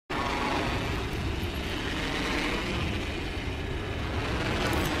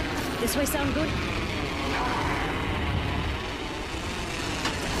This way sound good?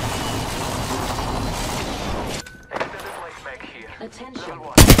 Extended light mag here. Attention. Level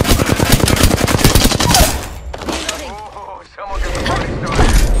 1. Reloading. Oh, someone get the party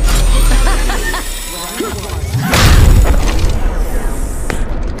started.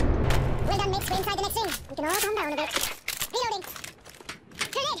 Well done, mates. We're inside the next ring. We can all calm down a bit. Reloading.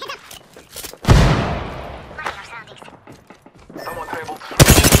 Grenade, heads up. Mind your surroundings. Someone traveled through.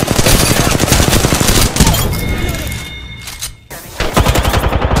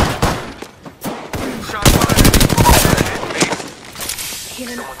 Shot fired. Hit me.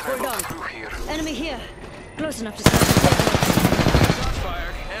 Killing. Someone Hold traveled on. through here. Enemy here. Close enough to start. Shot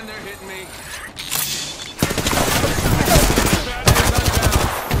fired, and they're hitting me.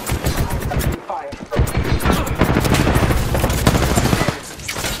 Fire.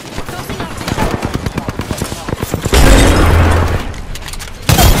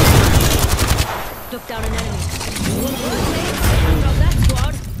 Took down an enemy. Drop that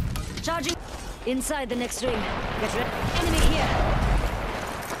squad. Charging. Inside the next ring. Get ready. Enemy here.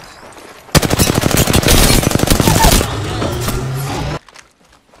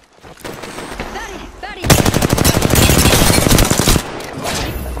 Batty!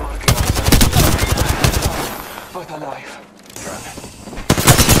 But alive.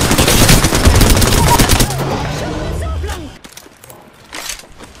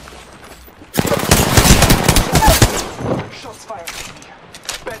 Shots fired at me.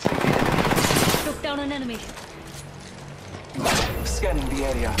 Battling the enemy. Took down an enemy. Scanning the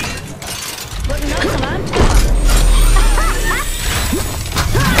area. Putting up some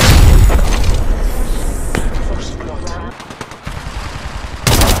First blood.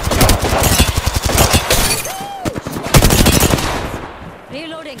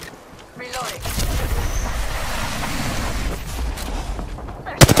 Reloading.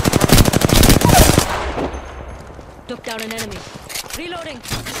 Took down an enemy. Reloading.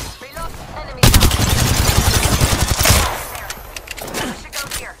 Reload. Enemy down. There. Should go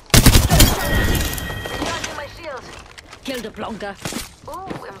here. Recharging my shield. Killed a plonker.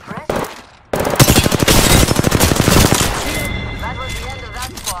 Ooh, impressive. That was the end of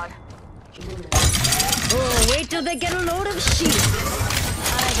that squad. Oh, wait till they get a load of shield.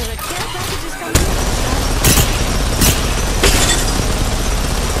 Either a care package is coming.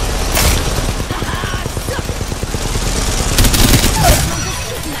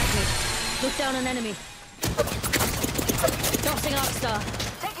 Look down an enemy. Tossing Arcstar.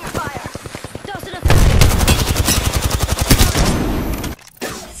 Taking fire. Tossing a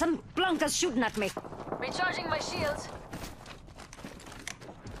Some blonkers shooting at me. Recharging my shields.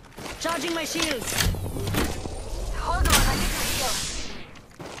 Charging my shields. Hold on, I need to heal.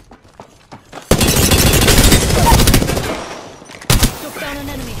 Took down an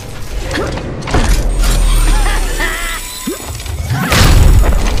enemy.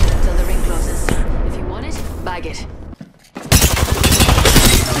 Till the ring closes. If you want it, bag it.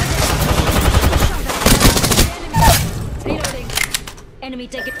 Reloading. Enemy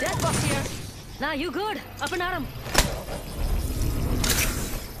take it. Death box here. Now you good. Up and at 'em.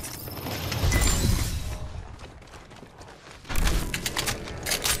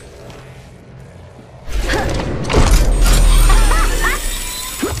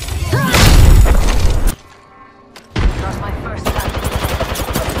 Lost my first gun.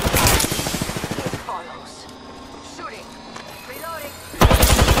 It follows. Shooting. Reloading.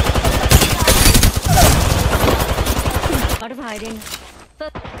 Out of hiding.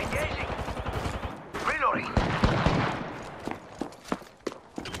 Engaging. Reloading.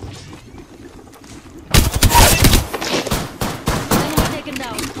 Enemy taken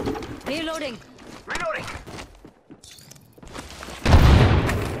down. Reloading. Reloading.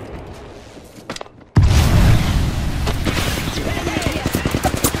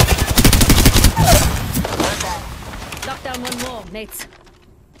 Knock down one more, mates.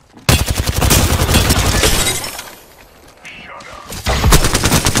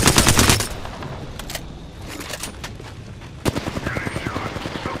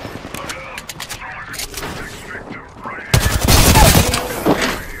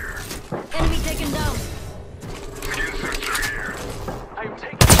 Enemy taken down. I'm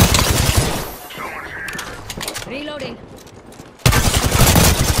taking. Reloading.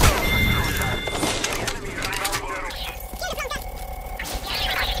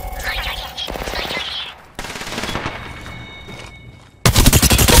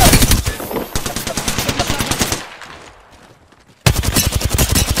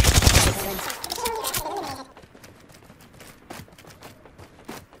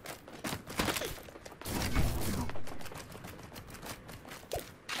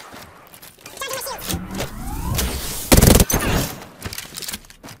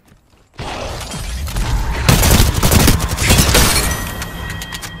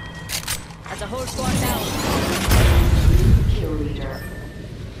 There's a whole squad down. Kill leader.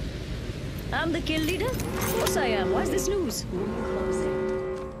 I'm the kill leader? Of course I am. Why's this news? Ring closing.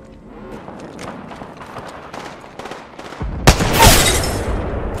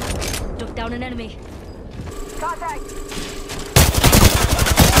 Took down an enemy. Contact!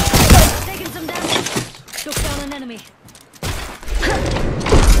 Taking some damage. Took down an enemy.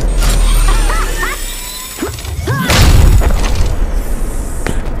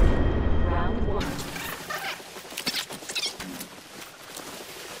 Round one.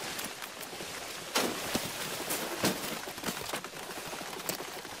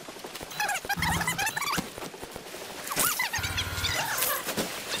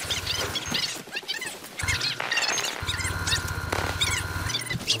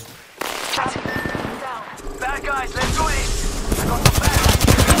 Bad guys, let's do this! I got the back!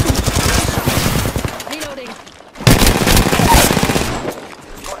 Reloading.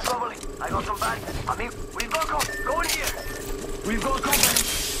 Got trouble. I got some back. I mean, we've got go in here! We've got company!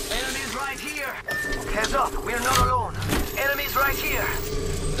 Enemies right here! Heads up, we're not alone! Enemies right here!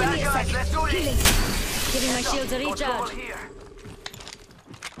 Bad me a guys, sec. let's do Healing. this! Giving my Heads up, shields a got trouble recharge. here!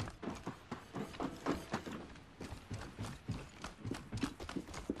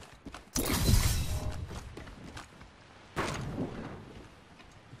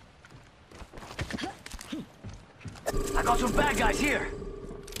 I got some bad guys here!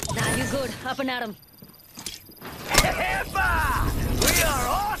 Nah, you good. Up and at 'em. Heppa! We are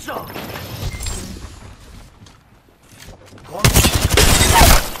awesome!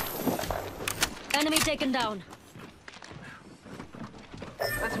 Enemy taken down.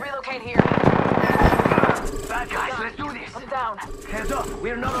 Let's relocate here. Bad guys, let's do this! I'm down. Heads up,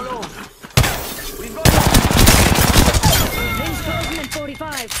 we're not alone! We've got... Rings closing in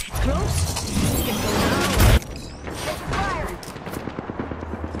 45. It's close. We can go now. Taking fire!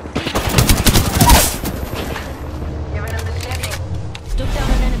 Giving him the shimmy. Took down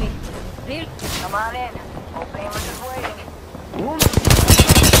an enemy. Real. Come on in. Opening was just waiting.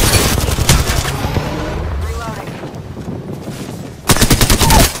 Reloading.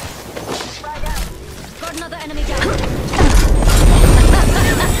 Frag out. Got another enemy down.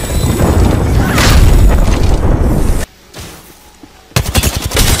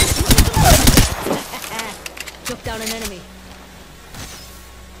 Took down an enemy.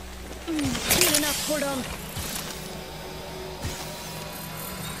 Healing up. Hold on.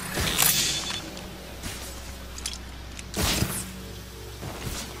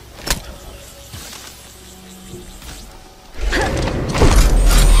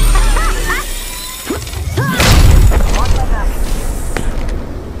 Watch my back.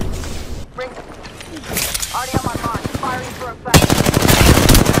 Bring. Already on my mark. Firing for effect.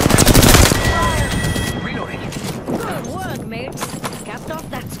 Fire! Reloading. Good work, mates. Capped off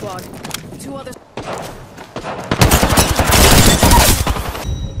that squad. Two others.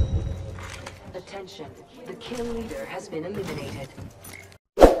 Attention. The kill leader has been eliminated.